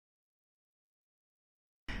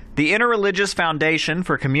The Interreligious Foundation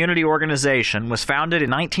for Community Organization was founded in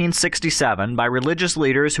 1967 by religious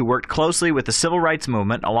leaders who worked closely with the civil rights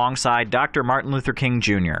movement alongside Dr. Martin Luther King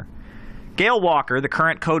Jr. Gail Walker, the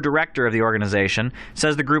current co-director of the organization,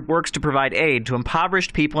 says the group works to provide aid to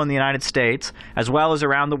impoverished people in the United States as well as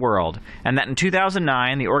around the world, and that in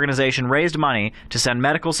 2009 the organization raised money to send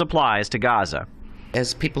medical supplies to Gaza.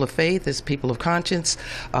 As people of faith, as people of conscience,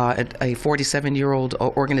 a 47-year-old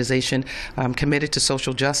organization committed to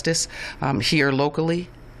social justice here locally,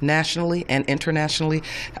 nationally, and internationally,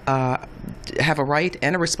 have a right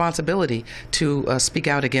and a responsibility to speak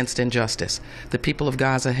out against injustice. The people of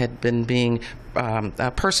Gaza had been being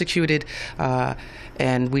persecuted,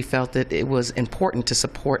 and we felt that it was important to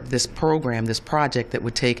support this program, this project that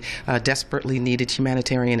would take desperately needed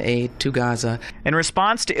humanitarian aid to Gaza. In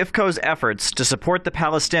response to IFCO's efforts to support the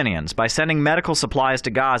Palestinians by sending medical supplies to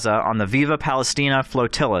Gaza on the Viva Palestina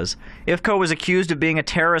flotillas, IFCO was accused of being a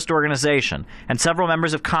terrorist organization, and several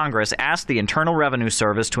members of Congress asked the Internal Revenue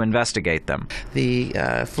Service to investigate them. The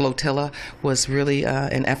flotilla was really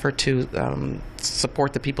an effort to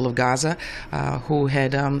support the people of Gaza who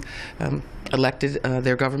had elected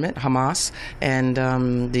their government, Hamas,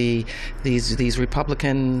 and these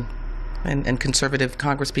Republican and conservative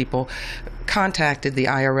congresspeople contacted the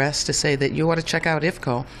IRS to say that you ought to check out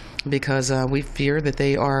IFCO because we fear that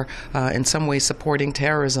they are in some way supporting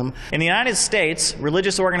terrorism. In the United States,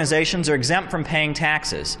 religious organizations are exempt from paying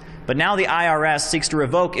taxes, but now the IRS seeks to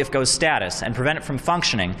revoke IFCO's status and prevent it from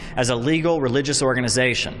functioning as a legal religious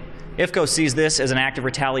organization. IFCO sees this as an act of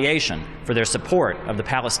retaliation for their support of the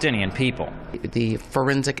Palestinian people. The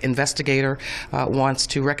forensic investigator wants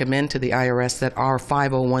to recommend to the IRS that our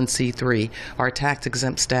 501c3, our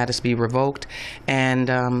tax-exempt status, be revoked,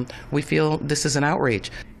 and we feel this is an outrage.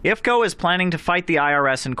 IFCO is planning to fight the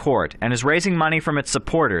IRS in court and is raising money from its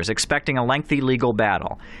supporters, expecting a lengthy legal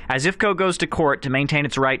battle. As IFCO goes to court to maintain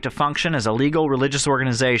its right to function as a legal religious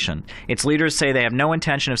organization, its leaders say they have no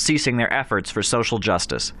intention of ceasing their efforts for social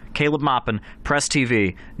justice. Caleb Maupin, Press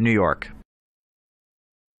TV, New York.